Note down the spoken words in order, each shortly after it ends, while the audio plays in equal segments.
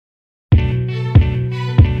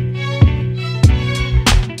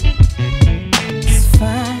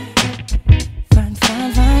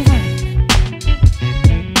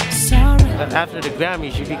after the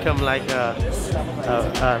Grammys, you become like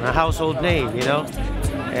a household name, you know,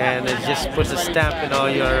 and it just puts a stamp in all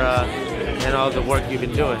your and all the work you've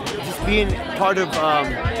been doing. Just being part of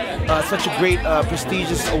such a great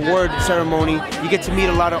prestigious award ceremony, you get to meet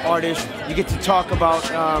a lot of artists, you get to talk about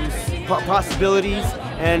possibilities,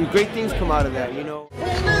 and great things come out of that, you know.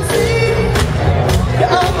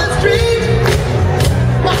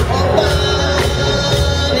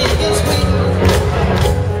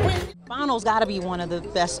 Bono's got to be one of the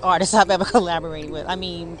best artists I've ever collaborated with. I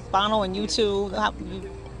mean, Bono and U2, I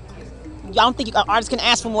don't think an artist can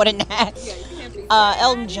ask for more than that.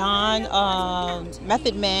 Elton John,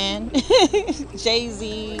 Method Man,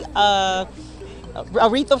 Jay-Z,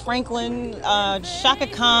 Aretha Franklin, Shaka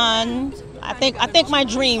Khan. I think my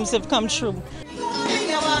dreams have come true.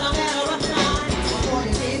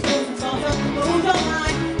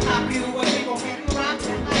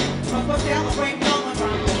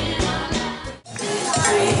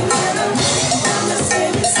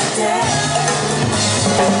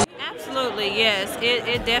 Absolutely, yes.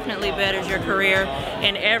 It definitely betters your career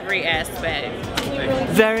in every aspect.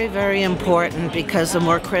 Very, very important, because the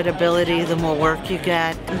more credibility, the more work you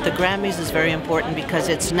get. The Grammys is very important because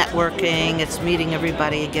it's networking, it's meeting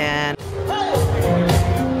everybody again.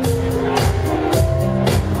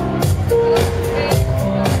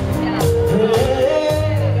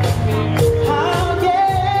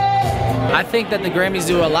 I think that the Grammys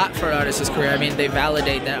do a lot for an artist's career. I mean, they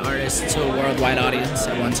validate that artist to a worldwide audience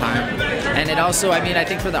at one time. And it also, I mean, I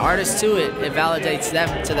think for the artist too, it validates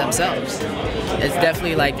them to themselves. It's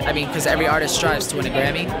definitely like, I mean, because every artist strives to win a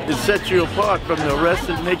Grammy. It sets you apart from the rest.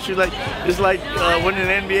 It makes you like, it's like winning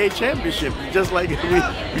an NBA championship. Just like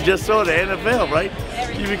we just saw the NFL, right?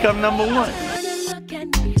 You become #1.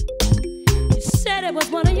 You said it was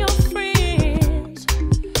one of your